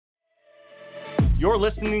You're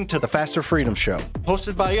listening to the Faster Freedom Show,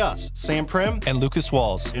 hosted by us, Sam Prim, and Lucas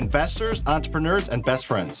Walls, investors, entrepreneurs, and best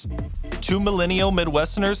friends. Two millennial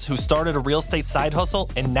Midwesterners who started a real estate side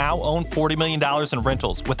hustle and now own $40 million in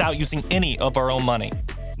rentals without using any of our own money.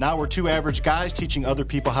 Now we're two average guys teaching other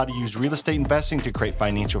people how to use real estate investing to create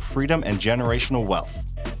financial freedom and generational wealth.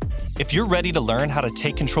 If you're ready to learn how to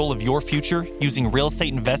take control of your future using real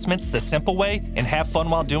estate investments the simple way and have fun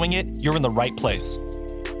while doing it, you're in the right place.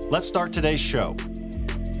 Let's start today's show.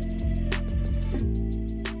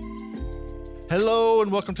 Hello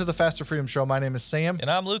and welcome to the Faster Freedom Show. My name is Sam. And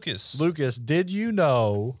I'm Lucas. Lucas, did you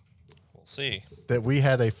know We'll see. that we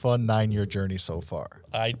had a fun 9-year journey so far?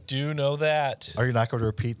 I do know that. Are you not going to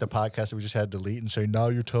repeat the podcast that we just had to delete and say, now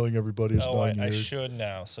you're telling everybody it's 9 years? I should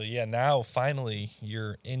now. So yeah, now finally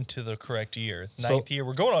you're into the correct year. Ninth year.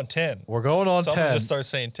 We're going on 10. We're going on Someone 10. just start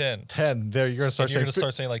saying 10. 10. There, you're going to start And saying... you're going to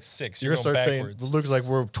start saying like 6. You're You're going to going start backwards. saying, looks like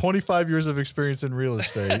we're 25 years of experience in real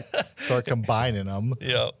estate. Start combining them.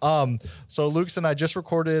 Yeah. So Lucas and I just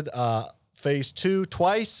recorded phase 2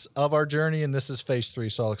 twice of our journey, and this is phase 3.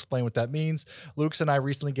 So I'll explain what that means. Lucas and I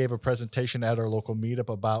recently gave a presentation at our local meetup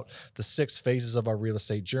about the 6 phases of our real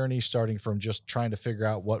estate journey, starting from just trying to figure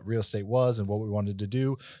out what real estate was and what we wanted to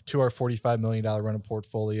do, to our $45 million rental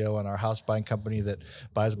portfolio and our house buying company that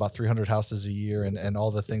buys about 300 houses a year, and all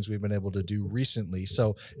the things we've been able to do recently.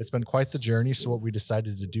 So it's been quite the journey. So what we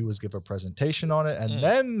decided to do was give a presentation on it. And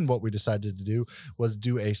then what we decided to do was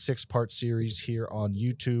do a 6-part series here on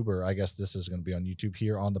YouTube, or I guess this is going to be on YouTube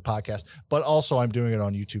here on the podcast, but also I'm doing it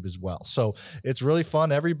on YouTube as well. So it's really fun.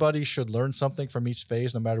 Everybody should learn something from each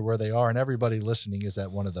phase, no matter where they are. And everybody listening is at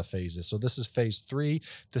one of the phases. So this is phase 3.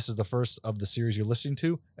 This is the first of the series you're listening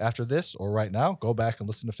to. After this, or right now, go back and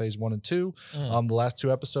listen to phase 1 and 2, the last 2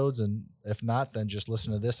 episodes. And if not, then just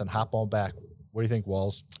listen to this and hop on back. What do you think,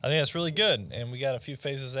 Walls? I think that's really good. And we got a few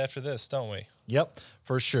phases after this, don't we? Yep,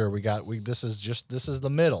 for sure. This is the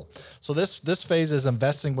middle. So this phase is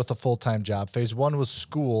investing with a full-time job. Phase 1 was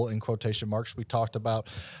school, in quotation marks. We talked about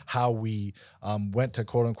how we went to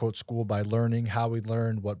quote unquote school by learning, how we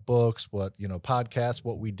learned, what books, what podcasts,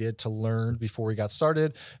 what we did to learn before we got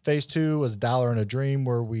started. Phase 2 was $1 and a Dream,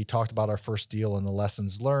 where we talked about our first deal and the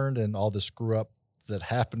lessons learned and all the screw up that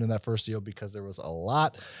happened in that first deal, because there was a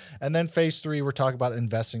lot. And then phase 3, we're talking about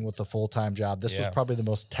investing with a full-time job. This was probably the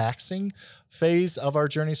most taxing phase of our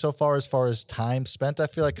journey so far as time spent, I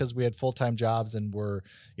feel like, because we had full-time jobs and we're,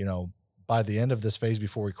 by the end of this phase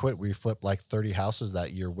before we quit, we flipped like 30 houses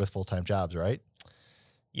that year with full-time jobs, right?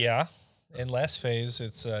 Yeah. In last phase,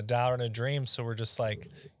 it's $1 and a Dream. So we're just like,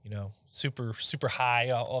 super, super high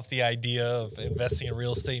off the idea of investing in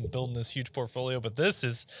real estate and building this huge portfolio. But this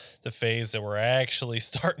is the phase that we're actually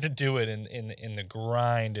starting to do it, and the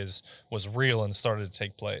grind was real and started to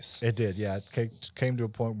take place. It did, yeah. It came to a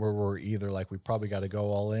point where we're either like, we probably got to go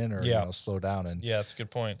all in or slow down. And yeah, that's a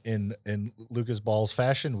good point. In Lucas Ball's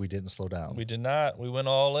fashion, we didn't slow down. We did not. We went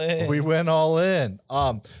all in. We went all in.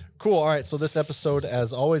 Cool. All right. So this episode,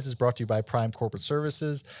 as always, is brought to you by Prime Corporate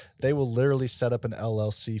Services. They will literally set up an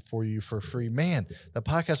LLC for you for free. Man, the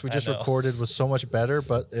podcast we just recorded was so much better,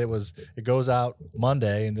 but it goes out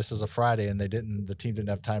Monday and this is a Friday, and the team didn't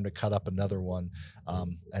have time to cut up another one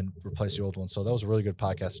and replace the old one. So that was a really good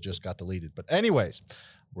podcast that just got deleted. But anyways,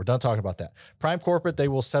 we're done talking about that. Prime Corporate, they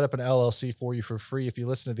will set up an LLC for you for free. If you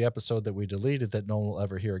listen to the episode that we deleted that no one will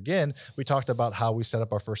ever hear again, we talked about how we set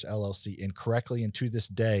up our first LLC incorrectly, and to this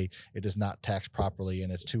day, it is not taxed properly,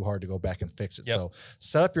 and it's too hard to go back and fix it. Yep. So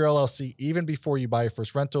set up your LLC even before you buy your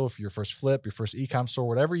first rental, for your first flip, your first e-com store,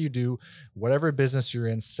 whatever you do, whatever business you're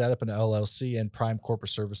in, set up an LLC, and Prime Corporate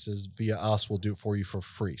Services via us will do it for you for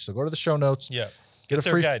free. So go to the show notes. Yeah. Get a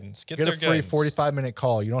free guidance. Get a free 45-minute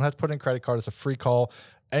call. You don't have to put in a credit card. It's a free call.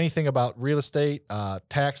 Anything about real estate,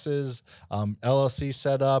 taxes, LLC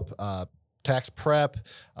setup, tax prep,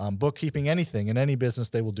 bookkeeping, anything in any business,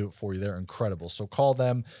 they will do it for you. They're incredible. So call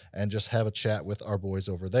them and just have a chat with our boys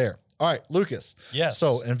over there. All right, Lucas. Yes.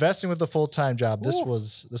 So investing with a full-time job. This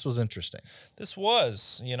was interesting. This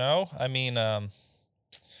was,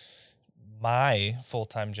 my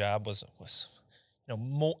full-time job was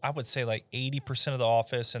I would say like 80% of the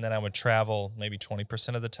office, and then I would travel maybe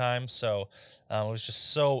 20% of the time. So it was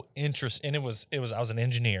just so interesting. And I was an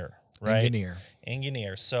engineer, right?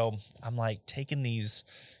 Engineer. So I'm like taking these,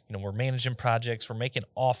 we're managing projects, we're making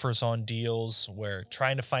offers on deals, we're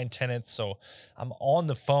trying to find tenants. So I'm on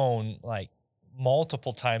the phone like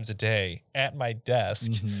multiple times a day at my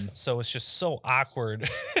desk. So it's just so awkward.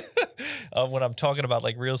 when I'm talking about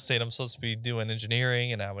like real estate, I'm supposed to be doing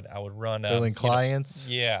engineering, and I would run Billing clients.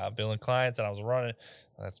 yeah, billing clients, and I was running.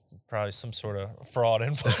 That's probably some sort of fraud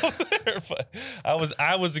involved there, but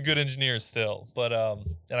I was a good engineer still, but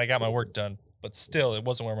and I got my work done. But still, it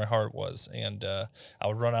wasn't where my heart was, and I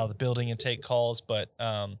would run out of the building and take calls. But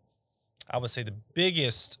I would say the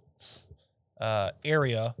biggest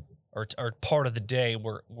area or part of the day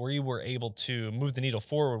where we were able to move the needle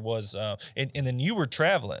forward was, and then you were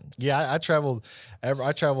traveling. Yeah, I traveled.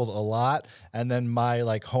 I traveled a lot, and then my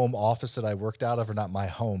like home office that I worked out of, or not my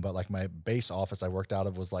home, but like my base office I worked out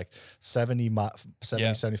of was like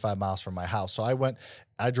 75 miles from my house. So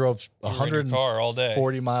I drove You were in your car all day.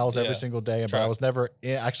 140 miles Yeah. every single day, but I was never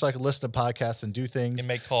actually I could listen to podcasts and do things And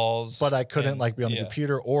make calls, but I couldn't and- like be on the yeah.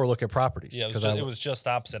 computer or look at properties. Yeah, because it was just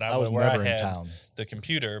opposite. I was where never I in had town. the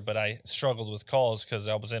computer, but I struggled with calls because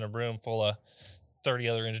I was in a room full of 30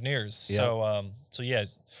 other engineers. Yeah.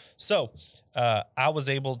 So I was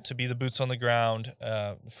able to be the boots on the ground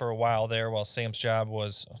for a while there, while Sam's job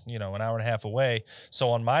was an hour and a half away.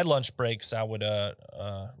 So on my lunch breaks, I would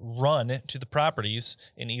run to the properties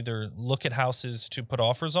and either look at houses to put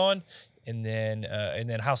offers on, and then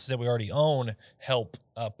houses that we already own, help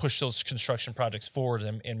push those construction projects forward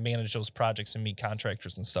and manage those projects and meet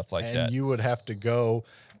contractors and stuff like And that. you would have to go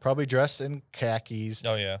probably dressed in khakis.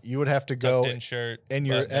 Oh yeah, You would have to go tucked in shirt in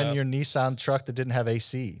your button up. your Nissan truck that didn't have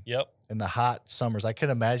AC. Yep. In the hot summers. I can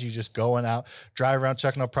imagine you just going out, driving around,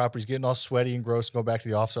 checking out properties, getting all sweaty and gross, go back to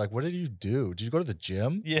the office. Like, what did you do? Did you go to the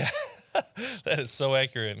gym? Yeah, that is so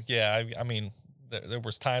accurate. Yeah, I mean, there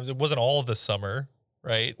was times, it wasn't all the summer,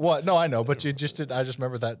 right? What? No, I know, but you just did. I just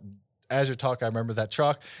remember that as you talk, I remember that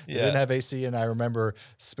truck. It Yeah. didn't have AC, and I remember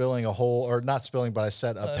spilling a whole, or not spilling, but I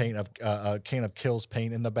set a can of Kills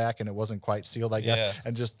paint in the back, and it wasn't quite sealed, I guess. Yeah.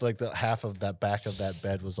 And just like the half of that back of that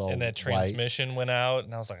bed was all And that white. transmission went out,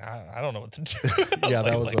 and I was like, I don't know what to do. Yeah, that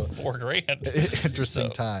it was like a- $4,000. Interesting So,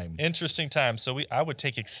 time. Interesting time. So I would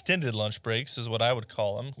take extended lunch breaks, is what I would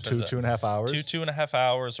call them. 2.5 hours. 2.5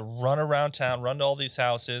 hours, run around town, run to all these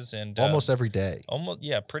houses, and Almost every day.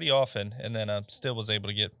 pretty often, and then still was able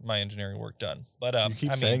to get my engineering work done. But You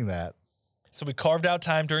keep saying that. so we carved out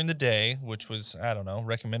time during the day, which was, I don't know,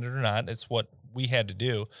 recommended or not. It's what we had to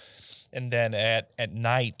do. And then at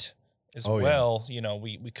night as Oh, yeah. well,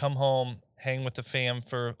 we come home, hang with the fam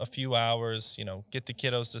for a few hours, get the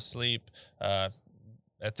kiddos to sleep.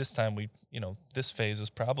 At this time, this phase was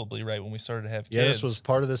probably right when we started to have kids. Yeah, this was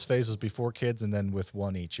part of this phase was before kids and then with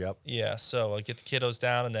one each. Yep. Yeah, so I get the kiddos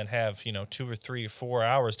down and then have 2 or 3 or 4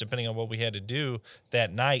 hours, depending on what we had to do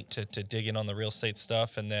that night to dig in on the real estate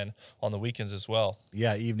stuff, and then on the weekends as well.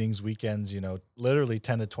 Yeah, evenings, weekends, literally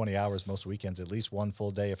 10 to 20 hours most weekends, at least one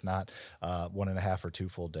full day, if not 1.5 or 2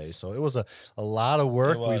 full days. So it was a lot of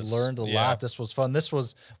work. It We was, learned a yeah. lot. This was fun.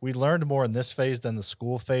 We learned more in this phase than the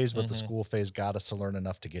school phase, but the school phase got us to learn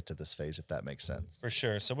enough to get to this phase, if that makes sense. For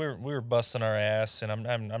sure. So we were busting our ass, and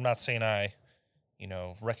I'm not saying I,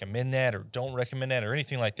 recommend that or don't recommend that or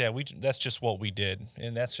anything like that. That's just what we did,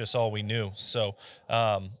 and that's just all we knew. So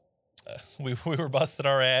we were busting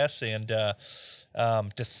our ass, and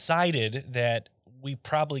decided that we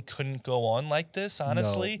probably couldn't go on like this.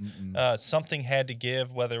 Honestly, something had to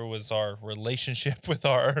give, whether it was our relationship with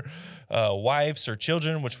our wives or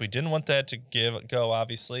children, which we didn't want that to go.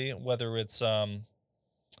 Obviously, whether it's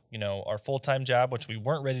our full-time job, which we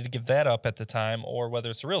weren't ready to give that up at the time, or whether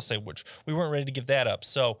it's the real estate, which we weren't ready to give that up.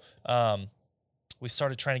 So we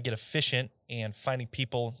started trying to get efficient and finding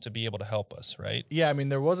people to be able to help us, right? Yeah, I mean,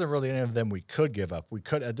 there wasn't really any of them we could give up. We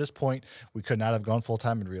could, at this point, we could not have gone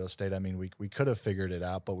full-time in real estate. I mean, we could have figured it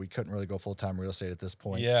out, but we couldn't really go full-time real estate at this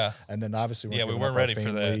point. Yeah. And then obviously We giving weren't up our ready for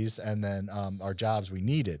that. families and then our jobs we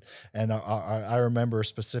needed. And I remember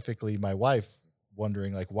specifically my wife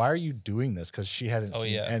wondering, like, why are you doing this? Because she hadn't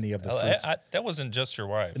seen any of the fruits. That wasn't just your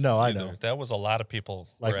wife. No, I either. know. That was a lot of people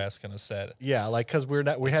Like- were asking us that. Yeah, like because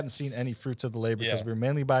we hadn't seen any fruits of the labor because Yeah. we were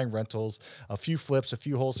mainly buying rentals, a few flips, a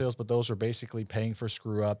few wholesales, but those were basically paying for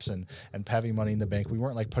screw ups and having money in the bank. We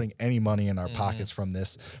weren't like putting any money in our pockets from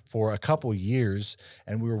this for a couple years,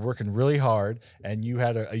 and we were working really hard. And you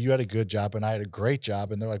had a good job, and I had a great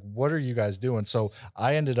job, and they're like, "What are you guys doing?" So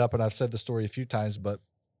I ended up, and I've said the story a few times, but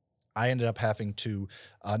I ended up having to,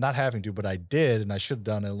 not having to, but I did, and I should have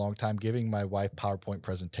done it a long time, giving my wife PowerPoint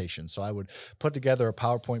presentations. So I would put together a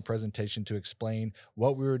PowerPoint presentation to explain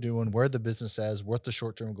what we were doing, where the business is, what the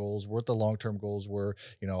short-term goals, what the long-term goals were,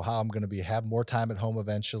 how I'm going to have more time at home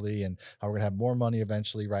eventually, and how we're going to have more money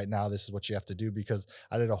eventually. Right now, this is what you have to do, because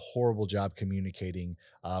I did a horrible job communicating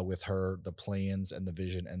with her the plans and the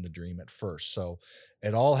vision and the dream at first. So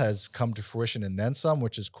it all has come to fruition and then some,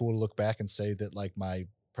 which is cool to look back and say that, like, my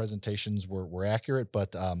presentations were accurate,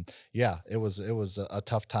 but yeah, it was a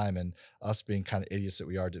tough time, and us being kind of idiots that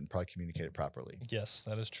we are didn't probably communicate it properly. Yes,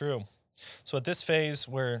 that is true. So at this phase,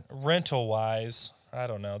 where rental wise, I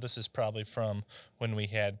don't know. This is probably from when we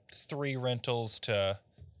had 3 rentals to,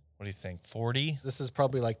 what do you think, 40? This is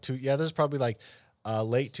probably like this is probably like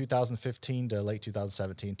late 2015 to late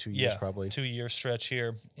 2017, 2 years probably. 2 year stretch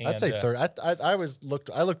here. I'd say And,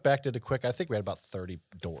 30. I looked back, did it quick. I think we had about 30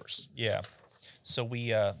 doors. Yeah. So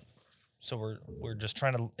we're just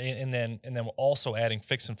trying to, and then we're also adding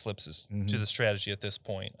fix and flips to the strategy at this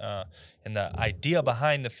point. And the idea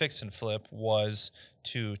behind the fix and flip was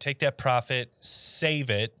to take that profit,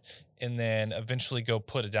 save it, and then eventually go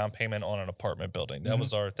put a down payment on an apartment building. That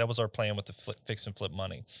was our plan with the fix and flip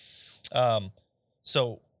money.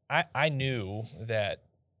 So I knew that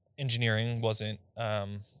engineering wasn't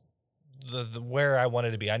the where I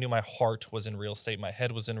wanted to be. I knew my heart was in real estate. My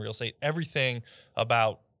head was in real estate. Everything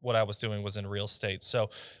about what I was doing was in real estate. So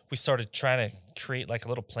we started trying to create like a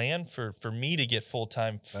little plan for me to get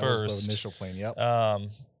full-time first. That was the initial plan. Yep.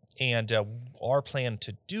 And our plan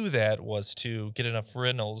to do that was to get enough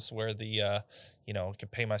rentals where I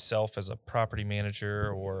could pay myself as a property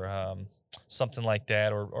manager or something like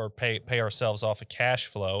that, or pay ourselves off of cash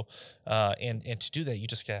flow. And to do that, you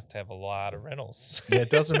just have to have a lot of rentals. Yeah, it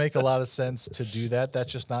doesn't make a lot of sense to do that.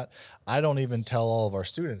 That's just not, I don't even tell all of our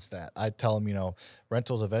students that. I tell them,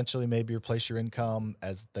 rentals eventually maybe replace your income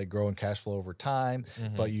as they grow in cash flow over time,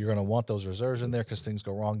 but you're going to want those reserves in there because things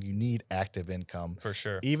go wrong. You need active income. For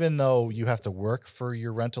sure. Even though you have to work for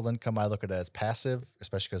your rental income, I look at it as passive,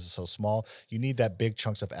 especially because it's so small. You need that big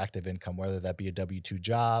chunks of active income, whether that be a W-2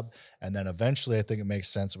 job. And then eventually I think it makes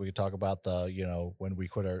sense. We could talk about when we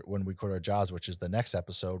quit our jobs, which is the next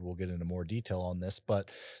episode. We'll get into more detail on this, but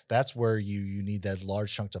that's where you need that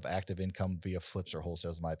large chunks of active income via flips or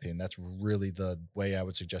wholesales, in my opinion. That's really the way I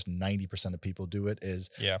would suggest 90% of people do it is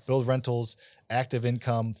build rentals, active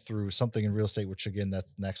income through something in real estate, which again,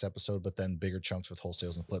 that's the next episode, but then bigger chunks with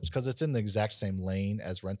wholesales and flips because it's in the exact same lane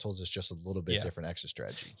as rentals. It's just a little bit different exit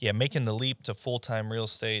strategy. Yeah. Making the leap to full-time real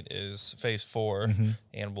estate is phase 4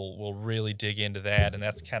 and we'll really dig into that. And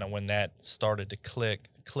that's kind of when that started to click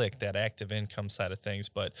that active income side of things.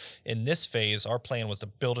 But in this phase, our plan was to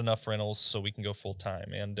build enough rentals so we can go full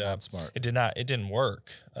time. And that's smart. It didn't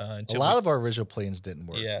work. A lot of our original plans didn't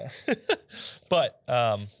work. Yeah. But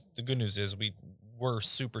the good news is we were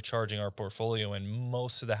supercharging our portfolio, and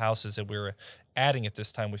most of the houses that we were adding at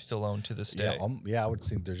this time, we still own to this day. I would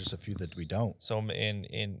think there's just a few that we don't. So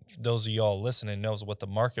in those of y'all listening knows what the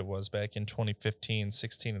market was back in 2015,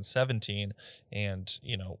 16, and 17. And,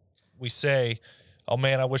 we say, oh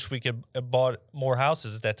man, I wish we could have bought more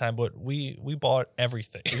houses at that time, but we bought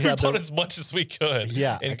everything. Yeah, we bought as much as we could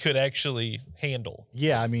and could actually handle.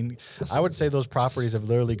 Yeah, I mean, I would say those properties have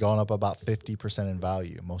literally gone up about 50% in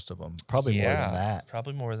value, most of them. Probably more than that.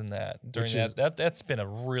 Probably more than that. During that's been a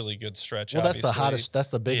really good stretch. Well, that's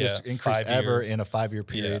the biggest increase ever in a 5-year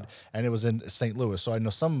period, and it was in St. Louis. So I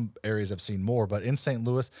know some areas have seen more, but in St.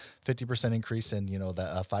 Louis, 50% increase in,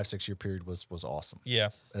 that 5-6 year period was awesome. Yeah.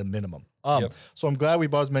 A minimum. So I'm glad we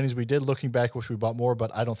bought as many as we did. Looking back, wish we bought more,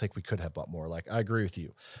 but I don't think we could have bought more. Like, I agree with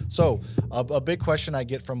you. So a big question I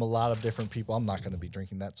get from a lot of different people, I'm not going to be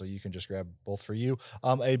drinking that, so you can just grab both for you.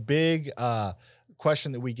 A big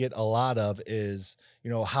question that we get a lot of is,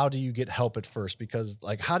 how do you get help at first? Because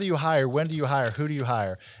how do you hire? When do you hire? Who do you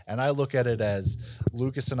hire? And I look at it as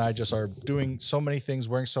Lucas and I just are doing so many things,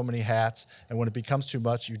 wearing so many hats. And when it becomes too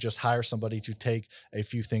much, you just hire somebody to take a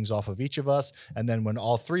few things off of each of us. And then when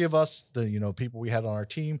all 3 of us, the, people we had on our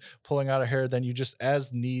team pulling out our hair, then you just,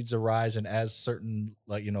 as needs arise and as certain,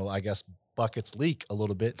 I guess, buckets leak a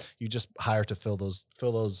little bit, you just hire to fill those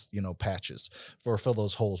patches, or fill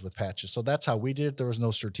those holes with patches. So that's how we did it. There was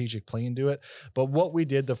no strategic plan to it, but what we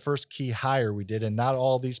did, the first key hire we did, and not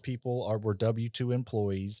all these people were W-2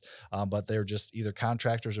 employees, but they're just either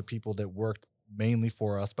contractors or people that worked mainly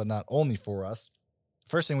for us, but not only for us.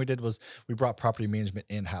 First thing we did was we brought property management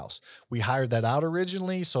in-house. We hired that out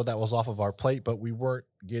originally, so that was off of our plate, but we weren't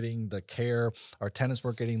getting the care. Our tenants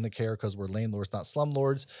weren't getting the care because we're landlords, not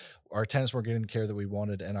slumlords. Our tenants weren't getting the care that we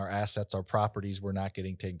wanted, and our assets, our properties were not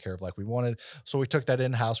getting taken care of like we wanted. So we took that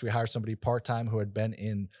in-house. We hired somebody part-time who had been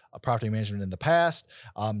in property management in the past.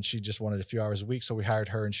 She just wanted a few hours a week, so we hired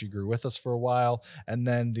her, and she grew with us for a while. And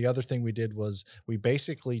then the other thing we did was we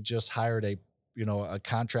basically just hired a a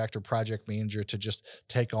contractor project manager to just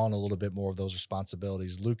take on a little bit more of those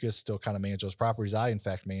responsibilities. Lucas still kind of managed those properties. I, in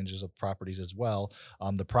fact, manages of properties as well,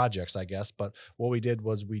 the projects, I guess. But what we did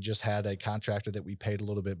was we just had a contractor that we paid a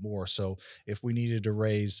little bit more. So if we needed to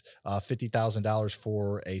raise $50,000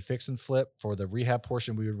 for a fix and flip for the rehab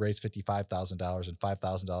portion, we would raise $55,000, and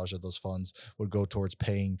 $5,000 of those funds would go towards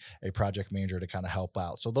paying a project manager to kind of help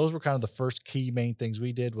out. So those were kind of the first key main things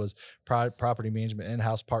we did was property management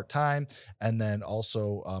in-house part-time, and then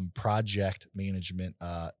also project management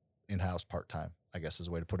in-house part-time, I guess is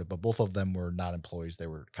the way to put it. But both of them were not employees. They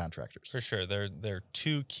were contractors. For sure. There are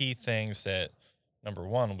two key things that, number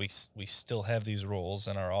one, we still have these roles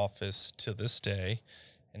in our office to this day.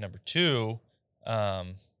 And number two,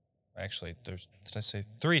 actually, did I say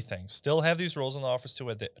three things? Still have these roles in the office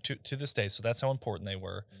to this day. So that's how important they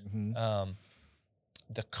were. Mm-hmm.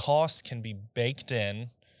 The cost can be baked in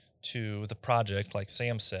to the project, like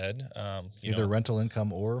Sam said. Either rental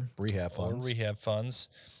income or rehab funds.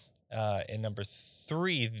 And number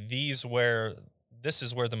three, this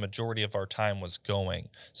is where the majority of our time was going.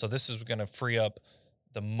 So this is going to free up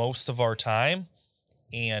the most of our time.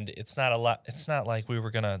 And it's not a lot. It's not like we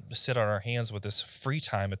were going to sit on our hands with this free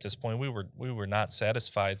time at this point. We were not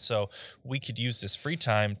satisfied. So we could use this free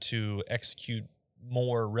time to execute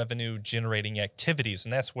more revenue generating activities.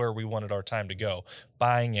 And that's where we wanted our time to go.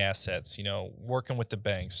 Buying assets, working with the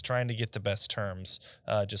banks, trying to get the best terms,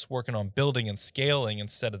 just working on building and scaling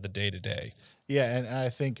instead of the day to day. Yeah. And I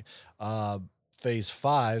think, phase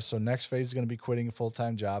 5. So next phase is going to be quitting a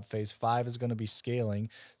full-time job. Phase 5 is going to be scaling.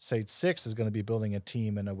 Stage 6 is going to be building a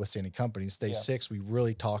team and a withstanding company. Stage 6, we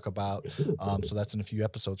really talk about. So that's in a few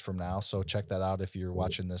episodes from now. So check that out if you're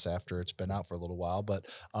watching this after it's been out for a little while. But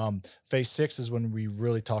phase 6 is when we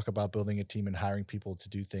really talk about building a team and hiring people to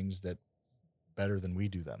do things that better than we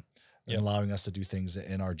do them. And allowing us to do things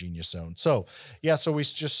in our genius zone. So so we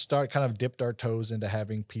just kind of dipped our toes into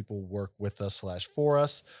having people work with us / for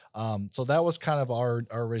us. So that was kind of our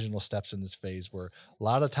original steps in this phase, where a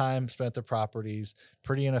lot of time spent at the properties,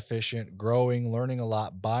 pretty inefficient, growing, learning a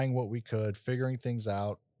lot, buying what we could, figuring things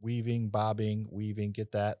out, bobbing, weaving,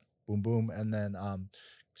 get that, boom, boom. And then,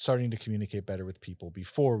 starting to communicate better with people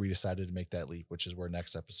before we decided to make that leap, which is where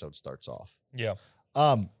next episode starts off. Yeah.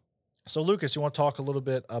 So Lucas, you want to talk a little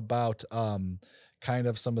bit about kind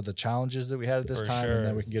of some of the challenges that we had at this time, and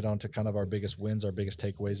then we can get on to kind of our biggest wins, our biggest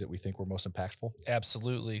takeaways that we think were most impactful?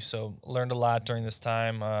 Absolutely. So learned a lot during this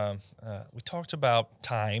time. We talked about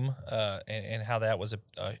time and how that was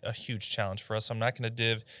a huge challenge for us. I'm not going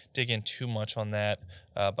to dig in too much on that,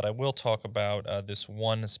 but I will talk about this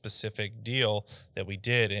one specific deal that we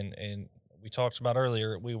did. And we talked about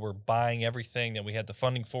earlier, we were buying everything that we had the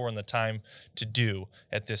funding for and the time to do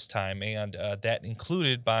at this time. And that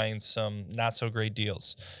included buying some not so great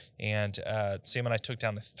deals. And Sam and I took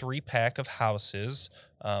down a 3-pack of houses.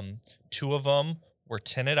 2 of them were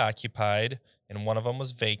tenant occupied and one of them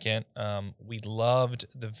was vacant. We loved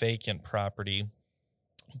the vacant property,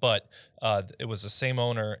 but it was the same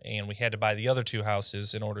owner, and we had to buy the other 2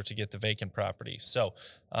 houses in order to get the vacant property. So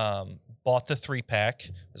bought the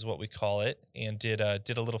 3-pack is what we call it, and did a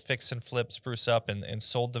little fix and flip, spruce up, and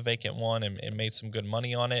sold the vacant one and made some good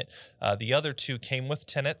money on it. The other 2 came with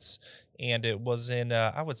tenants, and it was in,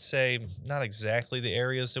 I would say, not exactly the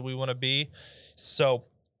areas that we want to be. So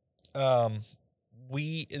they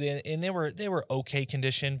were okay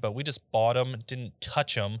condition, but we just bought them, didn't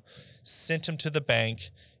touch them, sent them to the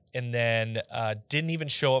bank, and then didn't even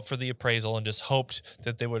show up for the appraisal and just hoped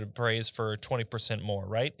that they would appraise for 20% more,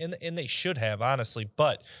 right? And they should have, honestly.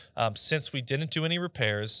 But since we didn't do any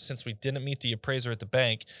repairs, since we didn't meet the appraiser at the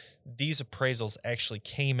bank, these appraisals actually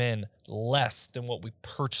came in less than what we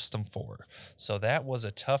purchased them for. So that was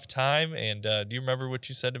a tough time. And do you remember what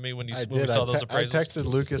you said to me when we saw those appraisals? I texted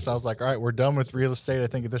Lucas. I was like, all right, we're done with real estate. I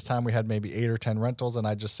think at this time we had maybe 8 or 10 rentals. And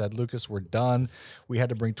I just said, Lucas, we're done. We had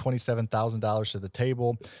to bring $27,000 to the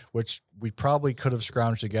table, which we probably could have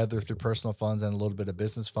scrounged together through personal funds and a little bit of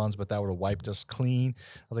business funds, but that would have wiped us clean.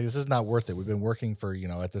 I was like, this is not worth it. We've been working for,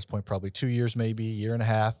 at this point, probably 2 years, maybe a year and a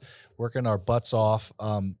half, working our butts off.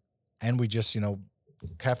 And we just,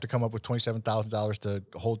 have to come up with $27,000 to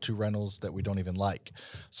hold 2 rentals that we don't even like.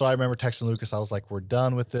 So I remember texting Lucas. I was like, we're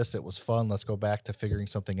done with this. It was fun. Let's go back to figuring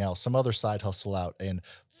something else, some other side hustle out. And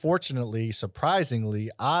fortunately, surprisingly,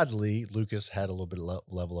 oddly, Lucas had a little bit of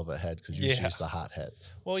level of a head, because usually he's the hot head.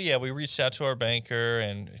 Well, yeah, we reached out to our banker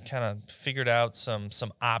and kind of figured out some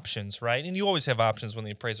options, right? And you always have options when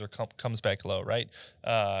the appraiser comes back low, right?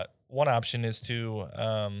 One option is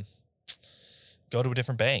to go to a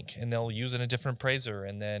different bank and they'll use a different appraiser.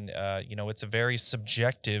 And then, it's a very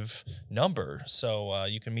subjective number. So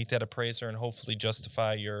you can meet that appraiser and hopefully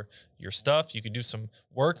justify your stuff. You could do some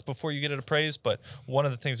work before you get it appraised. But one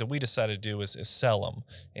of the things that we decided to do is sell them.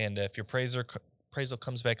 And if your appraisal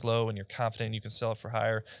comes back low and you're confident you can sell it for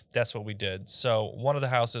higher, that's what we did. So one of the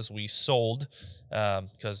houses we sold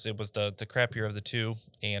because it was the crappier of the two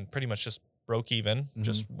and pretty much just broke even,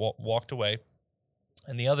 just walked away.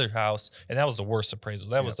 And the other house, and that was the worst appraisal.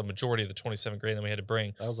 That was the majority of the 27 grand that we had to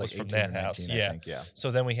bring. That was like from that 18 or 19, house. I think, yeah. So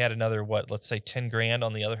then we had another, let's say 10 grand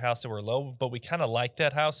on the other house that were low, but we kind of liked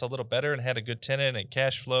that house a little better and had a good tenant and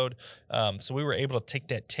cash flowed. So we were able to take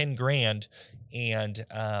that 10 grand and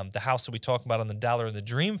the house that we talked about on the Dollar in the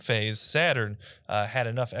Dream phase, Saturn, had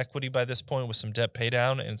enough equity by this point with some debt pay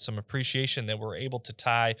down and some appreciation that we're able to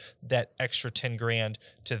tie that extra 10 grand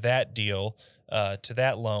to that deal. To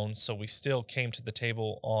that loan, so we still came to the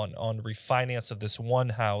table on refinance of this one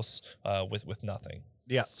house with nothing.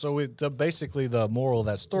 Yeah. So basically the moral of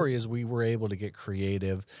that story is we were able to get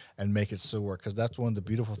creative and make it still work, because that's one of the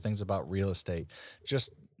beautiful things about real estate.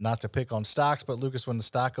 Just not to pick on stocks, but Lucas, when the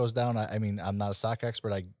stock goes down, I mean, I'm not a stock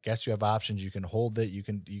expert. I guess you have options. You can hold it. You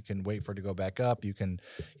can wait for it to go back up. You can,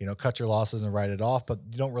 cut your losses and write it off, but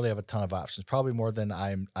you don't really have a ton of options. Probably more than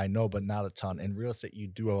I know, but not a ton. In real estate, you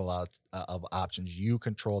do have a lot of options. You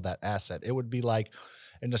control that asset. It would be like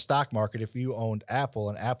in the stock market, if you owned Apple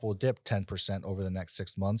and Apple dipped 10% over the next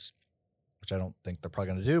 6 months, which I don't think they're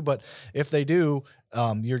probably going to do, but if they do,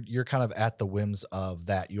 you're kind of at the whims of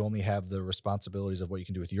that. You only have the responsibilities of what you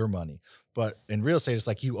can do with your money. But in real estate, it's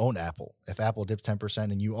like you own Apple. If Apple dips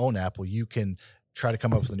 10% and you own Apple, you can try to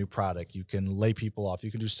come up with a new product. You can lay people off.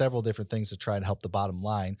 You can do several different things to try and help the bottom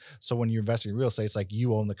line. So when you're investing in real estate, it's like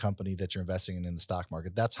you own the company that you're investing in the stock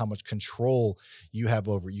market. That's how much control you have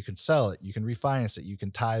over it. You can sell it. You can refinance it. You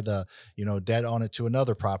can tie the, debt on it to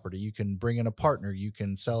another property. You can bring in a partner. You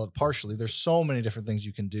can sell it partially. There's so many different things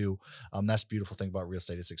you can do. That's the beautiful thing about real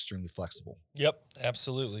estate. It's extremely flexible. Yep,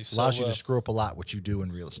 absolutely. Allows you to screw up a lot what you do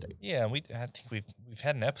in real estate. Yeah, I think we've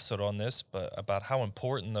had an episode on this, but about how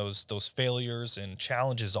important those failures and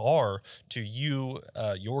challenges are to you,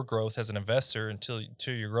 your growth as an investor,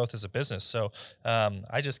 to your growth as a business. So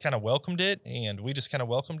I just kind of welcomed it, and we just kind of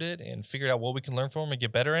welcomed it and figured out what we can learn from them and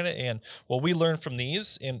get better in it. And what we learned from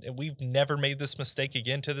these, and we've never made this mistake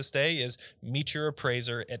again to this day, is meet your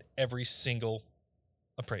appraiser at every single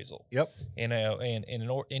appraisal. Yep.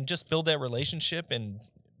 And just build that relationship and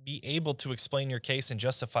be able to explain your case and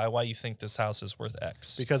justify why you think this house is worth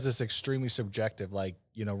X. Because it's extremely subjective. Like,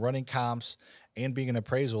 running comps and being an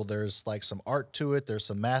appraisal, there's like some art to it. There's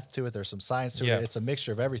some math to it. There's some science to it. It's a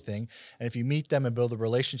mixture of everything. And if you meet them and build a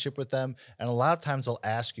relationship with them, and a lot of times they'll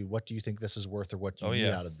ask you, what do you think this is worth, or what do you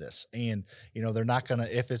need out of this? And, they're not going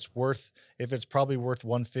to, if it's probably worth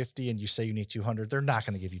 150 and you say you need 200, they're not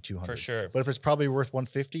going to give you 200. For sure. But if it's probably worth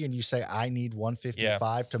 150 and you say, I need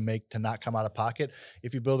 155 to not come out of pocket,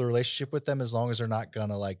 if you build a relationship with them, as long as they're not going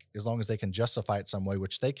to as long as they can justify it some way,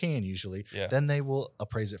 which they can usually, then they will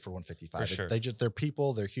appraise it for 155. For sure. They're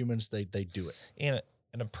people, they're humans, they do it. And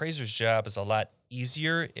an appraiser's job is a lot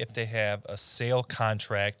easier if they have a sale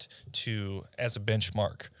contract as a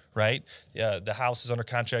benchmark, right? The house is under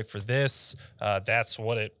contract for this. That's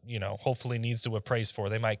what it, hopefully needs to appraise for.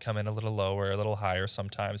 They might come in a little lower, a little higher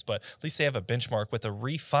sometimes, but at least they have a benchmark. With a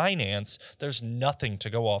refinance, there's nothing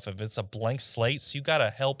to go off of. It's a blank slate. So you got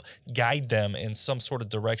to help guide them in some sort of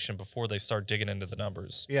direction before they start digging into the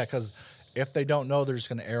numbers. Yeah, because if they don't know, they're just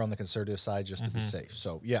going to err on the conservative side just to be safe.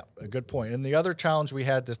 So, yeah, a good point. And the other challenge we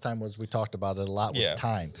had this time was, we talked about it a lot, was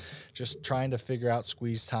time. Just trying to figure out,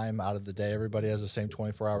 squeeze time out of the day. Everybody has the same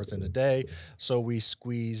 24 hours in a day. So we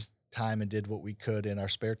squeezed time and did what we could in our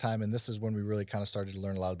spare time. And this is when we really kind of started to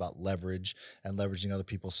learn a lot about leverage and leveraging other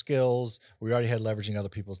people's skills. We already had leveraging other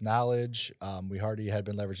people's knowledge. We already had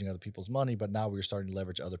been leveraging other people's money, but now we were starting to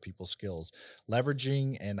leverage other people's skills.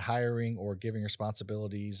 Leveraging and hiring, or giving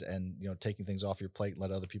responsibilities and, taking things off your plate and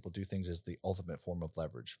let other people do things, is the ultimate form of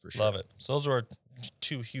leverage, for sure. Love it. So those were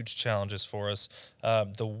two huge challenges for us.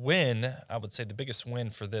 The win, I would say the biggest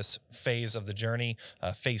win for this phase of the journey,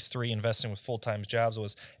 phase 3, investing with full-time jobs,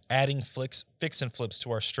 was adding fix and flips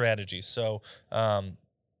to our strategy. So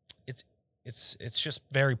it's just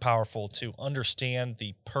very powerful to understand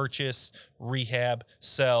the purchase, rehab,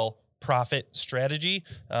 sell, profit strategy,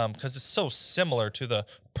 because it's so similar to the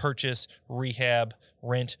purchase, rehab,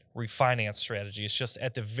 rent, refinance strategy. It's just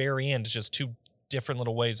at the very end, it's just two different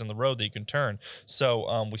little ways in the road that you can turn.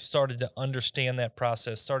 So we started to understand that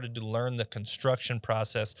process, started to learn the construction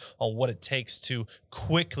process on what it takes to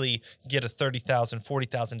quickly get a $30,000,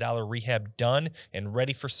 $40,000 rehab done and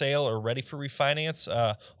ready for sale or ready for refinance,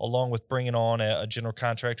 along with bringing on a general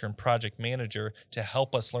contractor and project manager to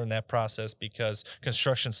help us learn that process, because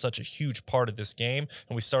construction is such a huge part of this game.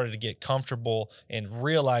 And we started to get comfortable and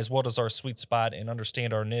realize what is our sweet spot and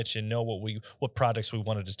understand our niche and know what projects we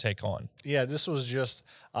wanted to take on. Yeah, this was just,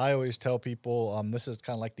 I always tell people, this is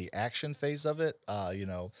kind of like the action phase of it.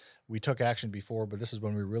 We took action before, but this is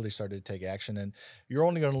when we really started to take action. And you're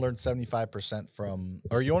only going to learn 75%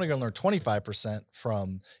 you're only going to learn 25%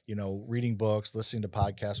 from, reading books, listening to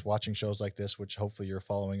podcasts, watching shows like this, which hopefully you're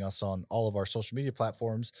following us on all of our social media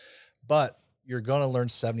platforms. But you're going to learn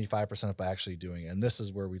 75% by actually doing it. And this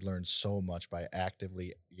is where we learn so much by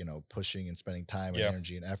actively, pushing and spending time and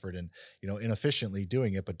energy and effort and, inefficiently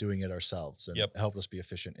doing it, but doing it ourselves. And it helped us be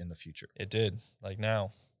efficient in the future. It did. Like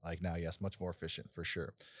now, yes, much more efficient for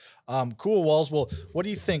sure. Cool, Walls. Well, what do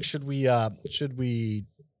you think? Should we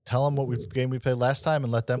tell them what game we played last time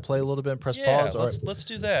and let them play a little bit and press pause? Let's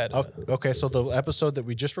do that. Okay, so the episode that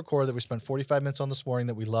we just recorded that we spent 45 minutes on this morning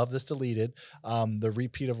that we love this deleted, the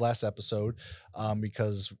repeat of last episode,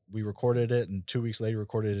 because we recorded it and 2 weeks later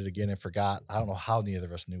recorded it again and forgot. I don't know how neither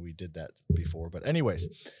of us knew we did that before, but anyways,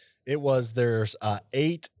 there's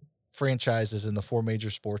 8 franchises in the 4 major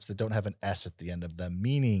sports that don't have an S at the end of them,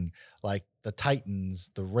 meaning like the Titans,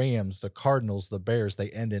 the Rams, the Cardinals, the Bears, they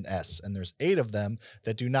end in S. And there's 8 of them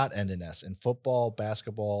that do not end in S in football,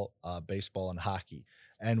 basketball, baseball, and hockey.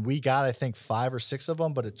 And we got, I think, 5 or 6 of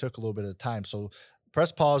them, but it took a little bit of time. So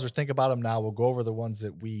press pause or think about them now. We'll go over the ones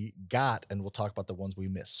that we got and we'll talk about the ones we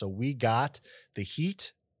missed. So we got the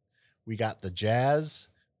Heat, we got the Jazz,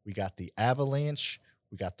 we got the Avalanche,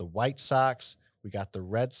 we got the White Sox, we got the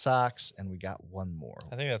Red Sox, and we got one more.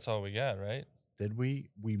 I think that's all we got, right? Did we?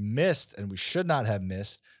 We missed, and we should not have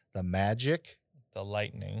missed, the Magic. The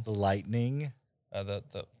Lightning.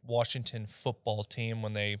 The Washington football team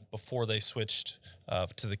before they switched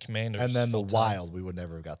to the Commanders. And then the Wild. We would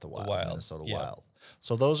never have got the Wild. Minnesota Wild.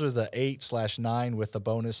 So those are the 8/9 with the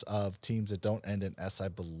bonus of teams that don't end in S, I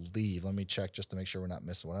believe. Let me check just to make sure we're not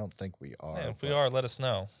missing one. I don't think we are. Yeah, if we are, let us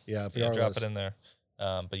know. Yeah, if we are, drop it in there.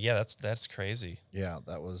 But yeah, that's crazy. Yeah,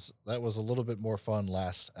 that was a little bit more fun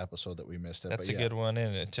last episode that we missed it. That's a good one,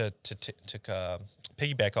 and to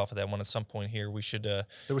piggyback off of that one at some point here, we should. Did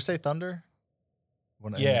we say Thunder?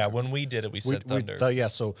 When we did it, we said Thunder.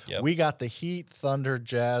 We got the Heat, Thunder,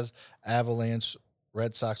 Jazz, Avalanche,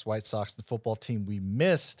 Red Sox, White Sox, the football team. We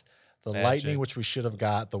missed the Magic. Lightning, which we should have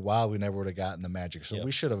got. The Wild, we never would have gotten. The Magic, so we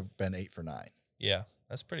should have been 8 for 9. Yeah.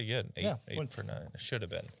 That's pretty good. 8 for 9. It should have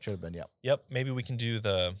been. Yeah. Yep. Maybe we can do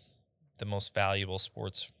the most valuable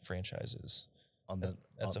sports franchises.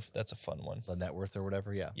 That's a fun one. The net worth or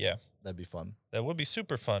whatever. Yeah. Yeah. That'd be fun. That would be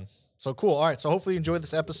super fun. So cool. All right. So hopefully you enjoyed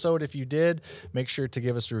this episode. If you did, make sure to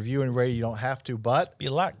give us a review and rating. You don't have to, but be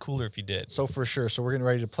a lot cooler if you did. So for sure. So we're getting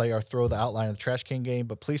ready to play our Throw the Outline of the Trash Can game,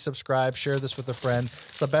 but please subscribe, share this with a friend.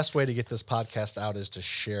 The best way to get this podcast out is to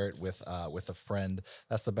share it with a friend.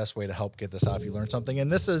 That's the best way to help get this out if you learn something.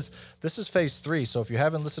 And this is phase 3. So if you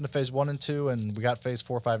haven't listened to phase 1 and 2, and we got phase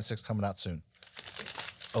 4, 5, and 6 coming out soon.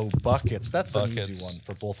 Oh, buckets. That's an easy one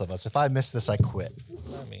for both of us. If I miss this, I quit.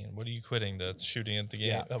 I mean, what are you quitting? The shooting at the game?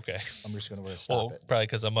 Yeah. Okay. I'm just going to stop it. Probably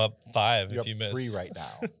because I'm up 5 You're if you up miss. 3 right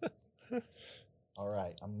now. All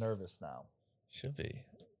right. I'm nervous now. Should be.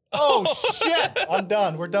 Oh, shit. I'm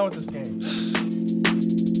done. We're done with this game.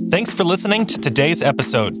 Thanks for listening to today's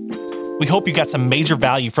episode. We hope you got some major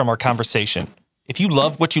value from our conversation. If you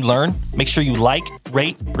love what you learn, make sure you like,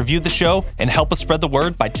 rate, review the show, and help us spread the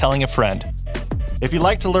word by telling a friend. If you'd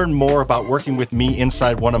like to learn more about working with me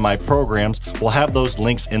inside one of my programs, we'll have those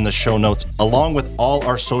links in the show notes, along with all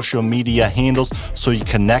our social media handles, so you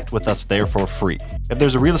connect with us there for free. If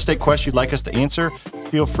there's a real estate question you'd like us to answer,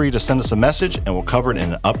 feel free to send us a message and we'll cover it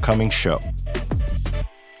in an upcoming show.